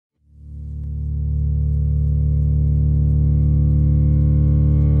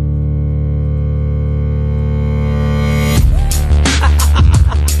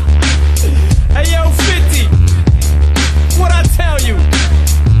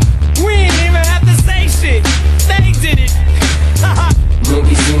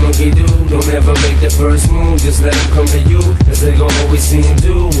first move, just let them come to you, cause they gon' always see and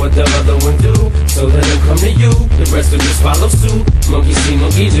do what the other one do. So let them come to you, the rest will just follow suit. Monkey see,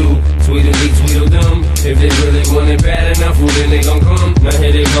 monkey do, Tweedledee, Tweedledum. If they really want it bad enough, well then they gon' come. Now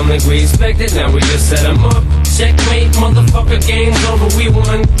here they come like we expected, now we just set them up. Checkmate, motherfucker, game's over, we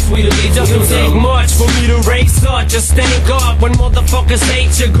won. Tweedledee, doesn't take much for me to race up. Just stank up when motherfuckers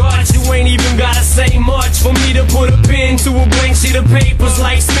hate your guts. You ain't even gotta say much for me to put a pen to a blank sheet of papers,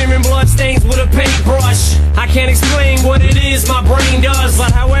 like smearing blood stains with a paintbrush. I can't explain what it is my brain does,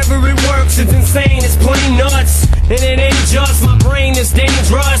 but however it works, it's insane, it's plain nuts. And it ain't just my brain that's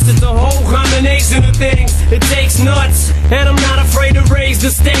dangerous, it's a whole combination of things. It takes nuts, and I'm not afraid to raise the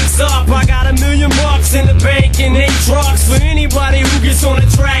stakes up. I got $1 million in the bank and 8 trucks for anybody who gets on the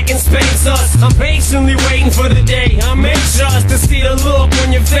track and spanks us. I'm patiently waiting for the day, I'm anxious to see the look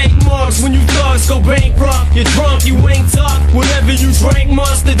on your fake mugs when you thugs go bankrupt. You're drunk, you ain't tough, whatever you drank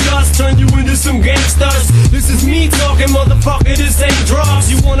must have just turned you into some gangsters. This is me talking, motherfucker, this ain't drugs.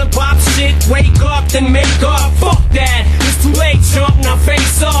 You wanna pop shit, wake up, then make up. Fuck that, it's too late, chump, now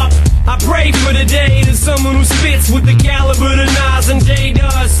face up. I pray for the day that someone who spits with the caliber that Nas and Jay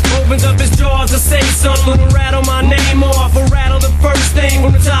does opens up his jaws to say something to rattle my name off, or rattle the first thing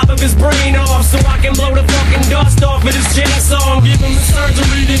from the top of his brain off, so I can blow the fucking dust off of this chainsaw and give him the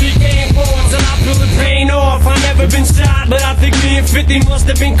surgery that he came for until I feel the pain off. I never been shot, but I think me and 50 must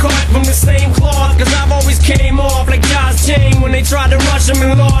have been cut from the same cloth, cause I've always came off like Josh Chain when they tried to rush him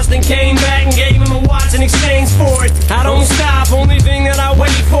and lost, and came back and gave him a watch in exchange for it. I don't stop, only thing that I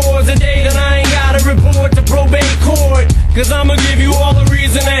wait for is the day that I ain't gotta report to probate court, cause I'ma give you all the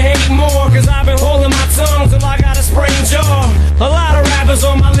reason to hate more, cause I've been holding my tongue till I got a sprained jaw. A lot of rappers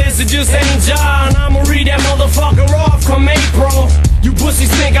on my list that just ain't jaw, and I'ma read that motherfucker off come April. You pussies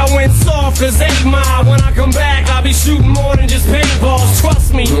think I went soft cause 8 Mile. When I come back I'll be shooting more than just paintballs,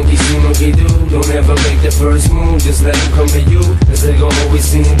 trust me. Monkey see, monkey do, don't ever make the first move, just let them come to you, cause they gon' always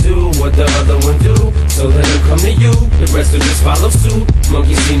see and do what the other one do. So let them come to you, the rest will just follow suit.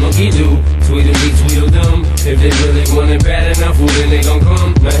 Monkey see, monkey do, Tweedledee, Tweedledum. If they really want it bad enough, well then they gon'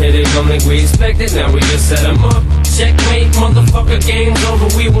 come. Now here they come like we expected, now we just set them up. Checkmate, motherfucker, game's over,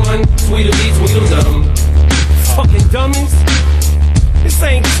 we won. Tweedledee, Tweedledum. Fucking dummies, this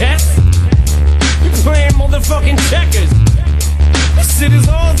ain't chess. You playing motherfucking checkers. This shit is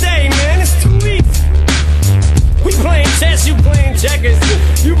all day, man, it's 2 weeks. We playing chess, you playing checkers.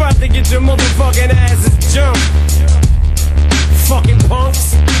 You about to get your motherfucking asses jumped. Fucking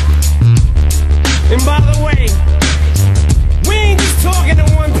punks.